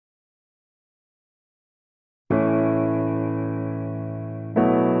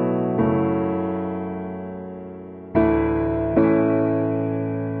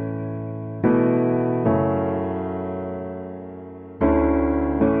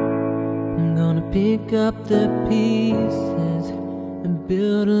I'm gonna pick up the pieces and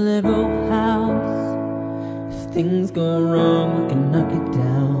build a Lego house. If things go wrong, we can knock it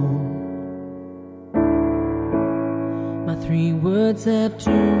down. My 3 words have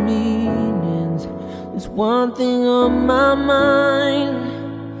 2 meanings. There's one thing on my mind.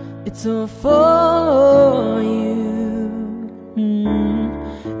 It's all for you.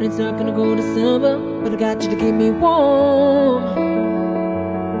 And it's not gonna go December, but I got you to keep me warm.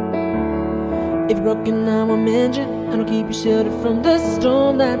 If you're broken, I will mend you, and I'll keep you sheltered from the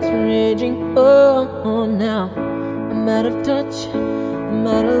storm that's raging. Oh, now I'm out of touch, I'm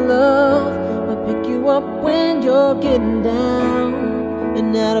out of love. I'll pick you up when you're getting down.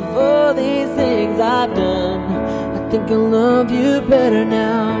 And out of all these things I've done, I think I love you better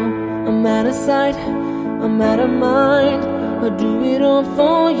now. I'm out of sight, I'm out of mind. I'll do it all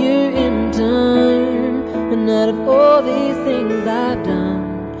for you in time. And out of all these things I've done,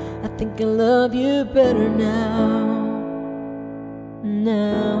 I think I love you better now.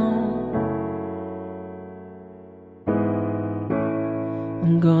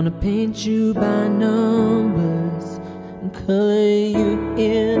 I'm gonna paint you by numbers and color you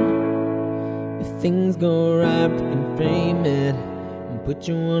in. If things go right, we can frame it and put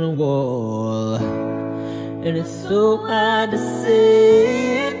you on a wall. And it's so hard to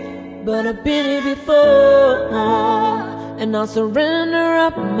say it, but I've been here before. And I'll surrender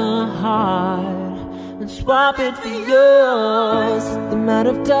up my heart and swap it for yours. I'm out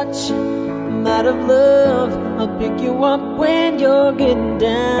of touch, I'm out of love. I'll pick you up when you're getting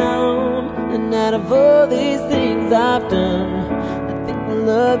down. And out of all these things I've done, I think I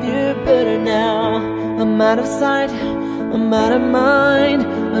love you better now. I'm out of sight, I'm out of mind.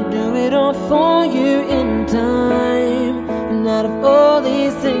 I'll do it all for you in time. And out of all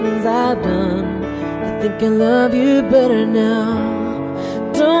these things I've done, I think I love you better now.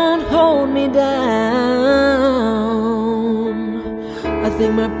 Don't hold me down. I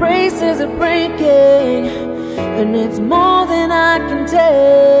think my braces are breaking, and it's more than I can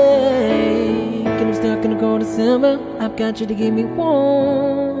take. And it's not gonna go December, I've got you to keep me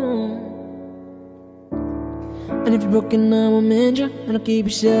warm. And if you're broken, I will mend you, and I'll keep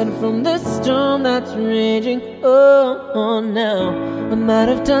you sheltered from the storm that's raging. Oh, now I'm out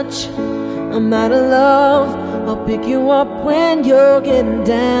of touch, I'm out of love. I'll pick you up when you're getting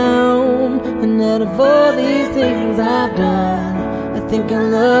down. And out of all these things I've done, I think I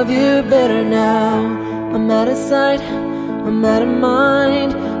love you better now. I'm out of sight, I'm out of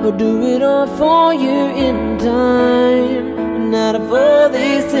mind. I'll do it all for you in time. And out of all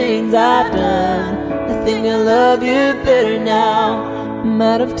these things I've done, I think I love you better now. I'm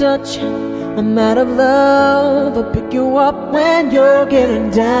out of touch, I'm out of love. I'll pick you up when you're getting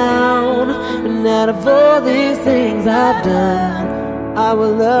down. And out of all these things I've done, I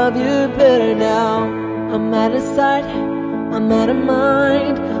will love you better now. I'm out of sight, I'm out of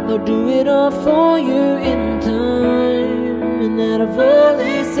mind. I'll do it all for you in time. And out of all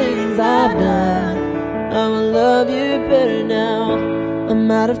these things I've done, I will love you better now.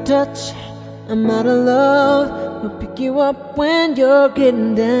 I'm out of touch, I'm out of love. I'll pick you up when you're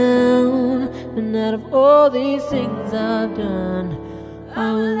getting down. And out of all these things I've done,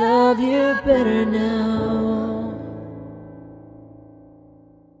 I will love you better now.